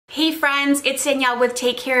Hey friends, it's Danielle with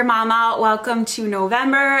Take Care Mama. Welcome to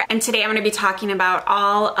November, and today I'm going to be talking about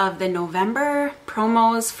all of the November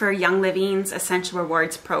promos for Young Living's Essential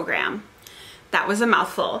Rewards program. That was a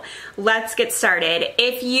mouthful. Let's get started.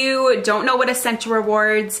 If you don't know what Essential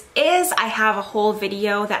Rewards is, I have a whole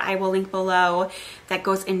video that I will link below that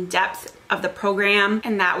goes in depth of the program,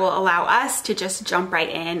 and that will allow us to just jump right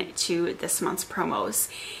in to this month's promos.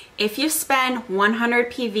 If you spend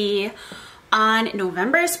 100 PV on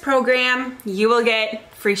November's program, you will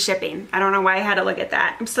get free shipping. I don't know why I had to look at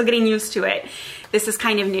that. I'm still getting used to it. This is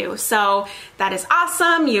kind of new. So that is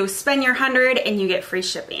awesome. You spend your 100 and you get free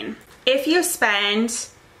shipping. If you spend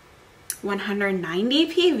 190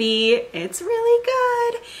 PV, it's really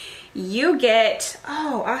good. You get,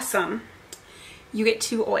 oh, awesome. You get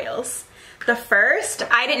 2 oils. The first,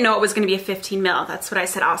 I didn't know it was gonna be a 15 mil. That's what I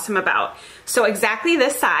said awesome about. So exactly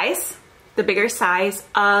this size, the bigger size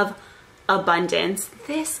of Abundance.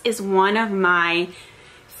 This is one of my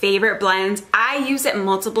favorite blends. I use it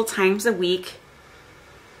multiple times a week.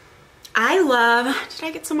 I love, did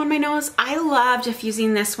I get some on my nose? I love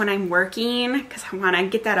diffusing this when I'm working because I want to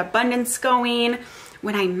get that abundance going.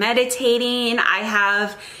 When I'm meditating, I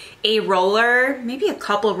have a roller, maybe a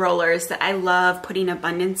couple rollers that I love putting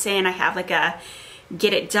abundance in. I have like a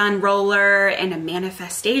get it done roller and a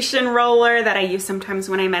manifestation roller that I use sometimes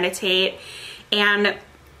when I meditate. And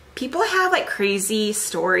people have like crazy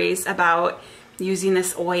stories about using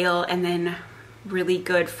this oil and then really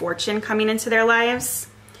good fortune coming into their lives.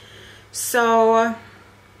 So,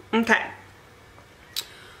 okay.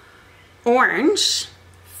 Orange,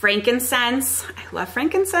 frankincense. I love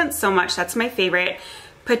frankincense so much. That's my favorite.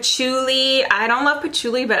 Patchouli. I don't love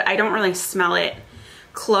patchouli, but I don't really smell it.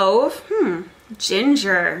 Clove.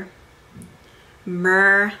 Ginger.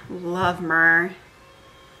 Myrrh. Love myrrh.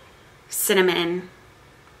 Cinnamon.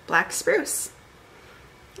 Black spruce.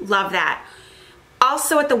 Love that.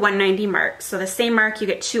 Also at the 190 mark, so the same mark, you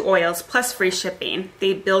get 2 oils plus free shipping.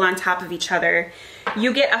 They build on top of each other.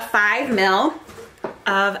 You get a 5 ml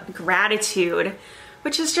of gratitude,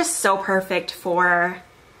 which is just so perfect for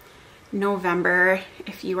November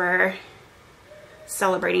if you are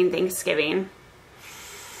celebrating Thanksgiving.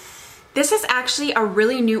 This is actually a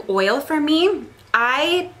really new oil for me.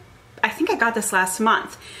 I think I got this last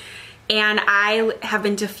month. And I have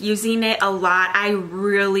been diffusing it a lot. I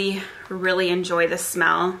really, really enjoy the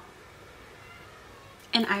smell.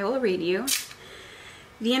 And I will read you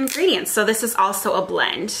the ingredients. So this is also a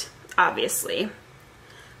blend, obviously.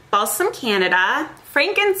 Balsam Canada,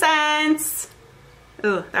 frankincense.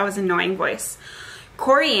 Ooh, that was an annoying voice.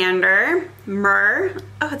 Coriander, myrrh.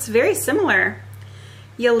 Oh, it's very similar.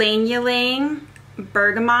 Ylang ylang,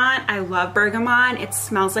 bergamot. I love bergamot. It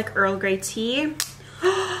smells like Earl Grey tea.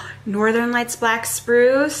 Northern Lights Black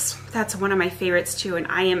Spruce, that's one of my favorites too, and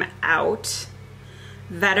I am out.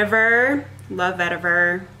 Vetiver, love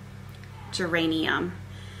vetiver. Geranium.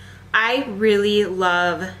 I really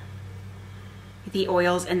love the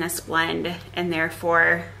oils in this blend, and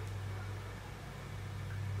therefore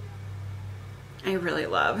I really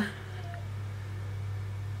love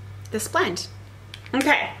this blend.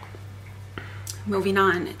 Okay, moving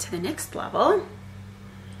on to the next level.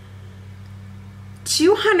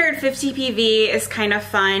 250 PV is kind of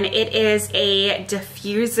fun. It is a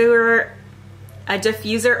diffuser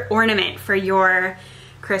ornament for your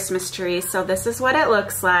Christmas tree. So this is what it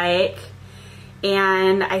looks like.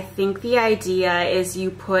 And I think the idea is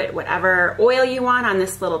you put whatever oil you want on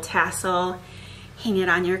this little tassel, hang it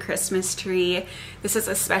on your Christmas tree. This is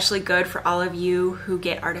especially good for all of you who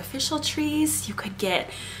get artificial trees. You could get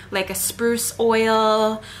like a spruce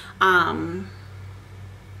oil,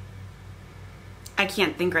 I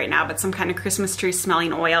can't think right now, but some kind of Christmas tree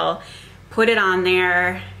smelling oil. Put it on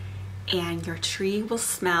there and your tree will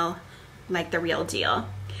smell like the real deal.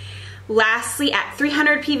 Lastly, at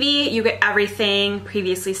 300 PV, you get everything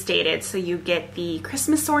previously stated. So you get the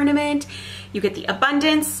Christmas ornament, you get the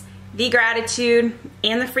abundance, the gratitude,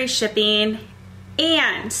 and the free shipping,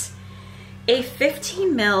 and a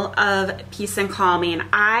 15 ml of peace and calming.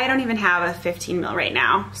 I don't even have a 15 ml right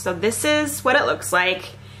now. So this is what it looks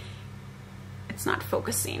like. It's not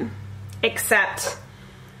focusing, except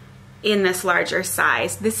in this larger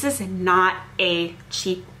size. This is not a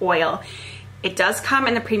cheap oil. It does come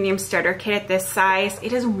in the premium starter kit at this size.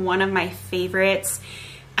 It is one of my favorites.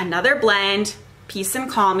 Another blend, peace and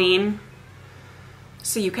calming.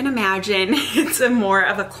 So you can imagine it's more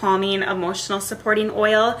of a calming, emotional supporting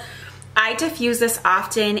oil. I diffuse this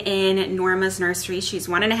often in Norma's nursery. She's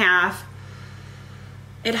 1.5.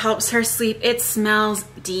 It helps her sleep. It smells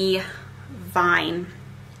divine.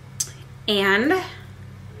 And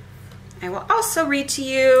I will also read to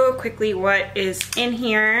you quickly what is in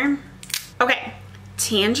here. Okay,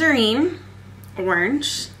 tangerine,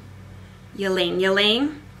 orange, ylang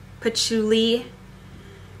ylang, patchouli,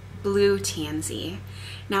 blue tansy.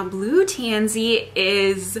 Now blue tansy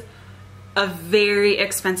is a very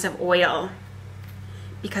expensive oil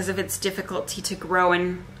because of its difficulty to grow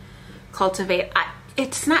and cultivate.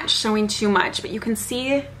 It's not showing too much, but you can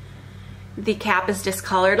see the cap is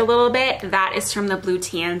discolored a little bit. That is from the blue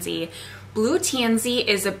tansy. Blue tansy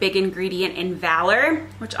is a big ingredient in Valor,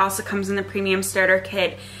 which also comes in the premium starter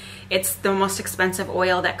kit. It's the most expensive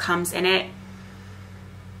oil that comes in it.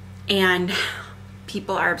 And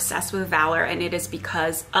people are obsessed with Valor, and it is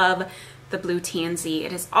because of the blue tansy.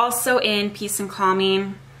 It is also in Peace and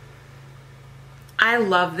Calming. I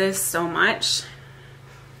love this so much.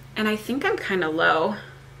 And I think I'm kind of low.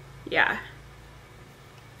 Yeah.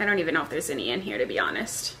 I don't even know if there's any in here, to be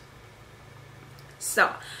honest.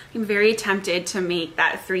 So I'm very tempted to make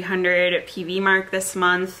that 300 PV mark this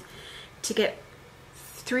month to get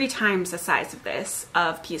 3 times the size of this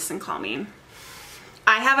of Peace and Calming.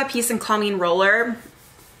 I have a Peace and Calming roller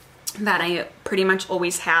that I pretty much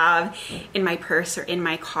always have in my purse or in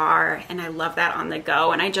my car, and I love that on the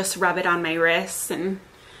go, and I just rub it on my wrists and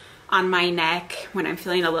on my neck when I'm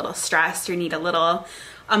feeling a little stressed or need a little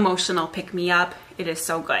emotional pick-me-up. It is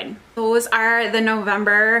so good. Those are the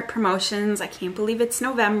November promotions. I can't believe it's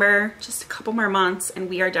November, just a couple more months and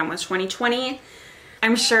we are done with 2020.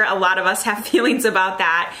 I'm sure a lot of us have feelings about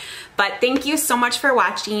that, but thank you so much for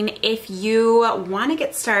watching. If you want to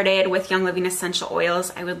get started with Young Living essential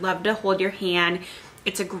oils, I would love to hold your hand.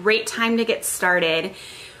 It's a great time to get started.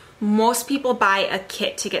 Most people buy a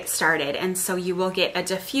kit to get started, and so you will get a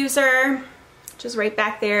diffuser, which is right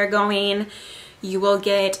back there going. You will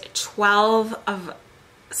get 12 of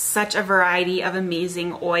such a variety of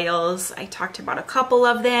amazing oils. I talked about a couple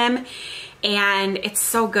of them, and it's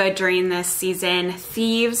so good during this season.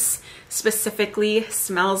 Thieves specifically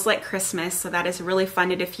smells like Christmas, so that is really fun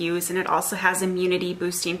to diffuse, and it also has immunity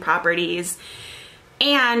boosting properties.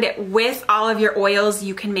 And with all of your oils,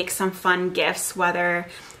 you can make some fun gifts, whether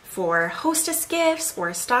for hostess gifts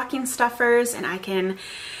or stocking stuffers, and I can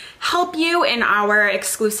help you in our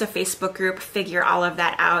exclusive Facebook group figure all of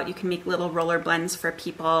that out. You can make little roller blends for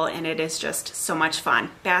people, and it is just so much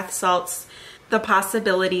fun. Bath salts, the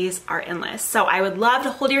possibilities are endless. So I would love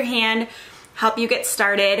to hold your hand, help you get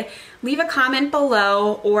started. Leave a comment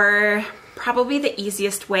below, or probably the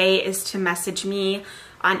easiest way is to message me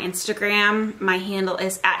on Instagram. My handle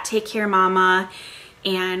is @takecaremama,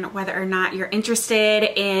 and whether or not you're interested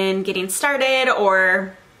in getting started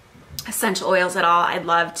or essential oils at all, I'd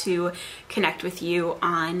love to connect with you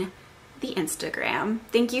on the Instagram.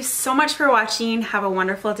 Thank you so much for watching. Have a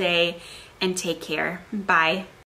wonderful day and take care. Bye.